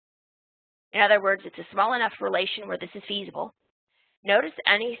 in other words, it's a small enough relation where this is feasible, notice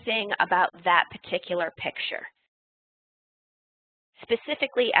anything about that particular picture,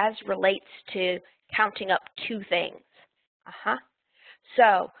 specifically as relates to counting up 2 things.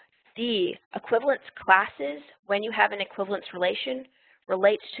 So the equivalence classes, when you have an equivalence relation,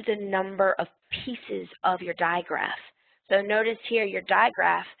 relates to the number of pieces of your digraph. So notice here your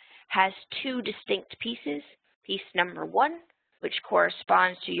digraph has 2 distinct pieces. Piece number 1, which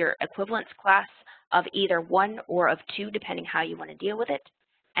corresponds to your equivalence class of either 1 or of 2, depending how you want to deal with it.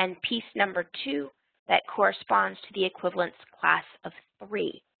 And piece number 2, that corresponds to the equivalence class of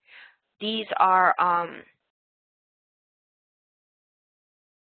 3. These are,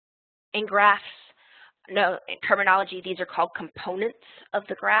 in graphs, no terminology, these are called components of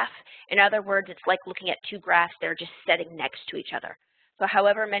the graph. In other words, it's like looking at 2 graphs, they're just sitting next to each other. So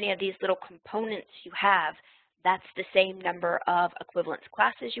however many of these little components you have, that's the same number of equivalence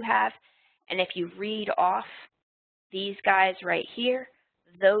classes you have. And if you read off these guys right here,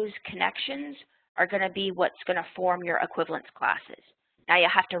 those connections are going to be what's going to form your equivalence classes. Now you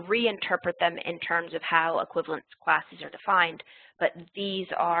have to reinterpret them in terms of how equivalence classes are defined, but these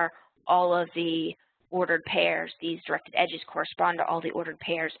are all of the ordered pairs. These directed edges correspond to all the ordered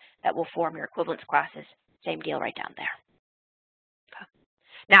pairs that will form your equivalence classes. Same deal right down there. Okay.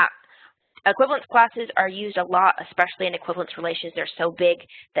 Now, equivalence classes are used a lot, especially in equivalence relations. They're so big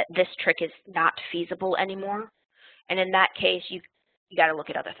that this trick is not feasible anymore. And in that case, you got to look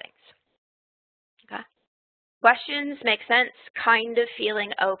at other things. Okay. Questions? Make sense? Kind of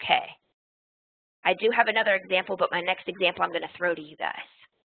feeling okay. I do have another example, but my next example I'm going to throw to you guys.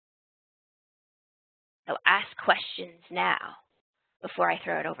 So ask questions now before I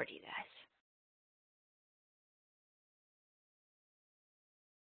throw it over to you guys.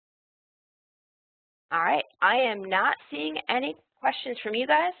 All right, I am not seeing any questions from you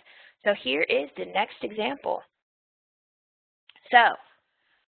guys, so here is the next example. So,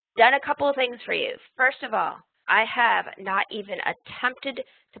 done a couple of things for you. First of all, I have not even attempted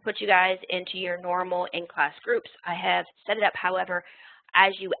to put you guys into your normal in-class groups. I have set it up, however,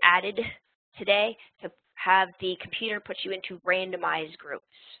 as you added today to have the computer put you into randomized groups.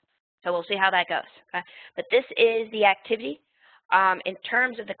 So we'll see how that goes. Okay? But this is the activity. In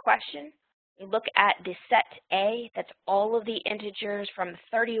terms of the question, we look at the set A. That's all of the integers from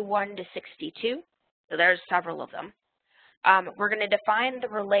 31 to 62. So there's several of them. We're going to define the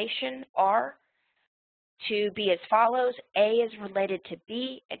relation R to be as follows. A is related to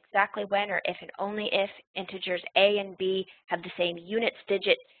B exactly when or if and only if integers A and B have the same units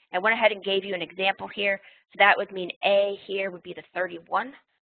digit. I went ahead and gave you an example here. So that would mean A here would be the 31.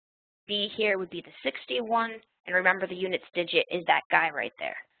 B here would be the 61. And remember, the units digit is that guy right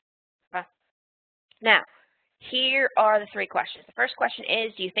there. Okay. Now, here are the three questions. The first question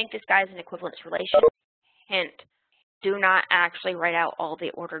is, do you think this guy is an equivalence relation? Hint. Do not actually write out all the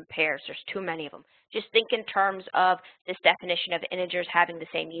ordered pairs. There's too many of them. Just think in terms of this definition of integers having the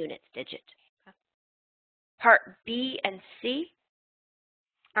same units digit. Part B and C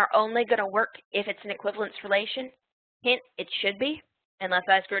are only going to work if it's an equivalence relation. Hint, it should be, unless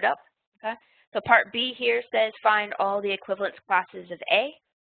I screwed up. Okay. So part B here says find all the equivalence classes of A.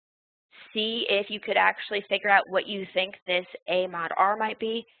 See if you could actually figure out what you think this A mod R might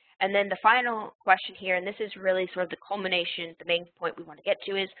be. And then the final question here, and this is really sort of the culmination, the main point we want to get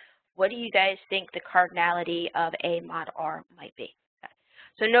to is, what do you guys think the cardinality of A mod R might be? Okay.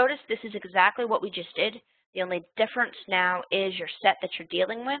 So notice this is exactly what we just did. The only difference now is your set that you're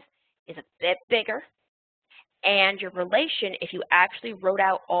dealing with is a bit bigger. And your relation, if you actually wrote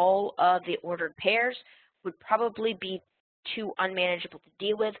out all of the ordered pairs, would probably be too unmanageable to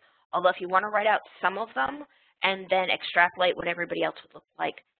deal with. Although if you want to write out some of them and then extrapolate what everybody else would look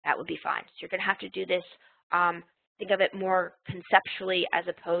like, that would be fine. So you're going to have to do this, think of it more conceptually as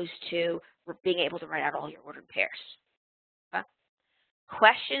opposed to being able to write out all your ordered pairs. Okay?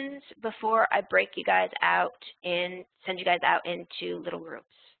 Questions before I break you guys out and send you guys out into little groups?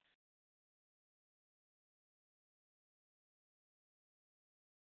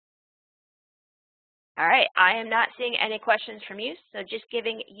 All right, I am not seeing any questions from you, so just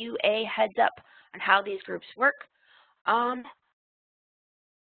giving you a heads up on how these groups work.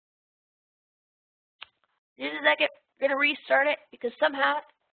 This is like going to restart it because somehow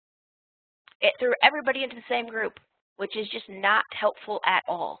it threw everybody into the same group, which is just not helpful at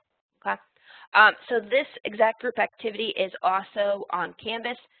all. Okay. So this exact group activity is also on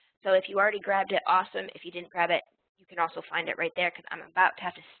Canvas. So if you already grabbed it, awesome. If you didn't grab it, you can also find it right there because I'm about to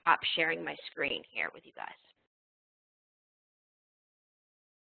have to stop sharing my screen here with you guys.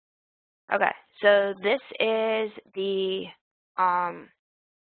 Okay, so this is the,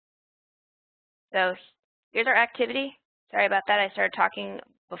 so here's our activity. Sorry about that, I started talking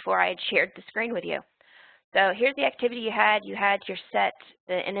before I had shared the screen with you. So here's the activity you had. You had your set,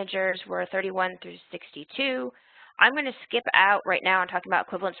 the integers were 31 through 62. I'm going to skip out right now and talking about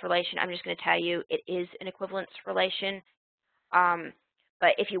equivalence relation. I'm just going to tell you it is an equivalence relation.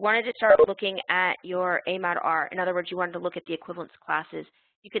 But if you wanted to start looking at your A mod R, in other words, you wanted to look at the equivalence classes,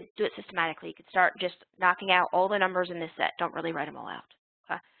 you could do it systematically. You could start just knocking out all the numbers in this set. Don't really write them all out.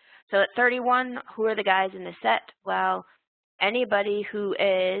 Okay? So at 31, who are the guys in the set? Well, anybody who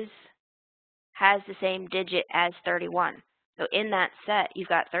has the same digit as 31. So in that set, you've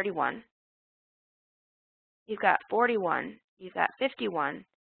got 31, you've got 41, you've got 51,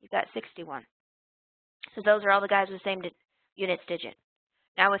 you've got 61. So those are all the guys with the same units digit.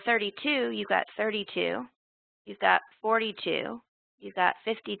 Now with 32, you've got 32, you've got 42, you've got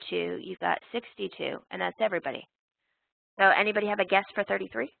 52, you've got 62, and that's everybody. So anybody have a guess for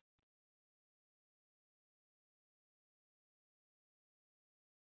 33?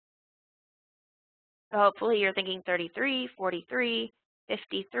 So hopefully you're thinking 33, 43,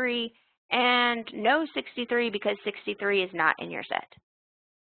 53, and no 63 because 63 is not in your set.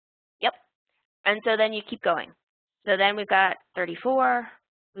 Yep. And so then you keep going. So then we've got 34,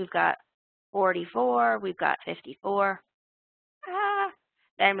 we've got 44, we've got 54.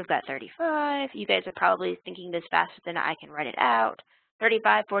 Then we've got 35. You guys are probably thinking this faster than I can write it out.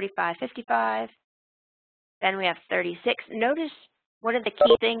 35, 45, 55. Then we have 36. Notice one of the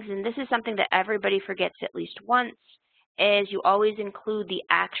key things, and this is something that everybody forgets at least once, is you always include the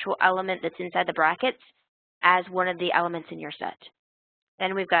actual element that's inside the brackets as one of the elements in your set.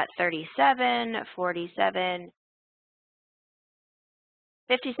 Then we've got 37, 47,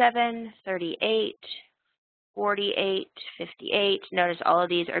 57, 38, 48, 58. Notice all of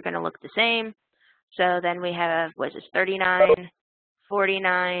these are going to look the same. So then we have, what is this, 39,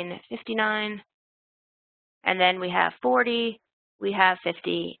 49, 59, and then we have 40, we have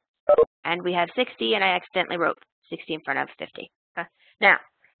 50, and we have 60, and I accidentally wrote 60 in front of 50. Okay. Now,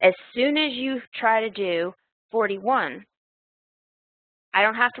 as soon as you try to do 41, I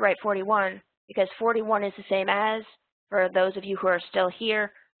don't have to write 41 because 41 is the same as, for those of you who are still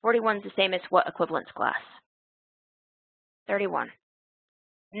here, 41 is the same as what equivalence class? 31.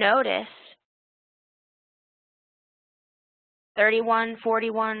 Notice 31,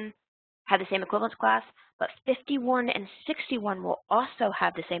 41 have the same equivalence class, but 51 and 61 will also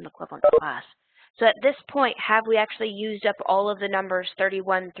have the same equivalence class. So at this point, have we actually used up all of the numbers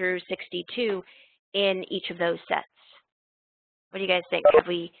 31 through 62 in each of those sets? What do you guys think? Have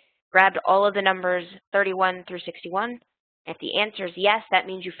we grabbed all of the numbers 31 through 61? If the answer is yes, that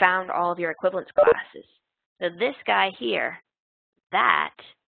means you found all of your equivalence classes. So this guy here, that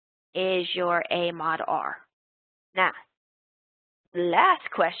is your A mod R. Now, the last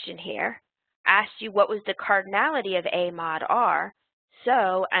question here asked you what was the cardinality of A mod R.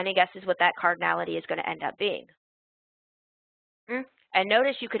 So any guesses what that cardinality is going to end up being? And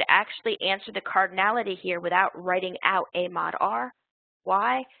notice you could actually answer the cardinality here without writing out A mod R.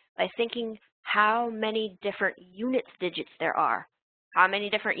 Why? By thinking how many different units digits there are. How many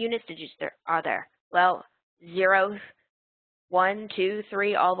different units digits are there? Well, 0, 1, 2,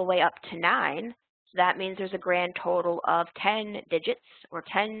 3, all the way up to 9. So that means there's a grand total of 10 digits or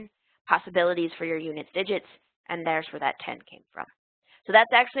 10 possibilities for your units digits, and there's where that 10 came from. So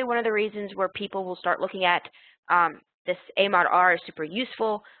that's actually one of the reasons where people will start looking at this A mod R is super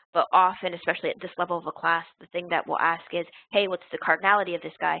useful, but often, especially at this level of a class, the thing that we'll ask is, hey, what's the cardinality of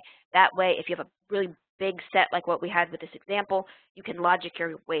this guy? That way, if you have a really big set like what we had with this example, you can logic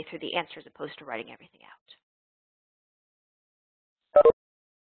your way through the answer as opposed to writing everything out.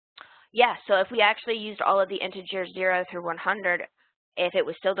 Yeah, so if we actually used all of the integers 0 through 100, if it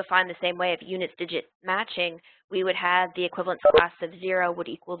was still defined the same way of units digit matching, we would have the equivalence class of 0 would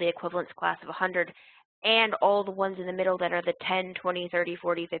equal the equivalence class of 100, and all the ones in the middle that are the 10, 20, 30,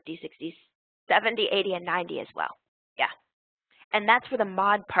 40, 50, 60, 70, 80, and 90 as well. Yeah. And that's where the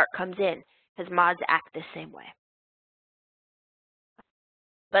mod part comes in, because mods act the same way.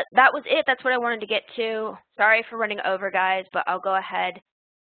 But that was it. That's what I wanted to get to. Sorry for running over, guys, but I'll go ahead.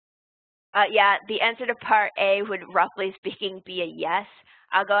 Yeah, the answer to part A would, roughly speaking, be a yes.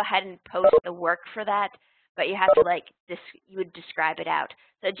 I'll go ahead and post the work for that, but you have to, you would describe it out.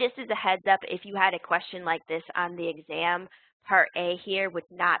 So just as a heads up, if you had a question like this on the exam, part A here would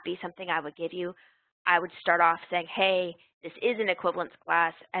not be something I would give you. I would start off saying, hey, this is an equivalence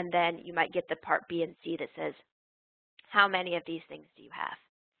class, and then you might get the part B and C that says, how many of these things do you have?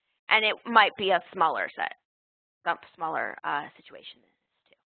 And it might be a smaller set, some smaller situation than this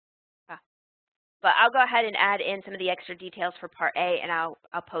too. But I'll go ahead and add in some of the extra details for part A, and I'll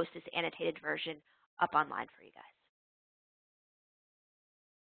post this annotated version up online for you guys.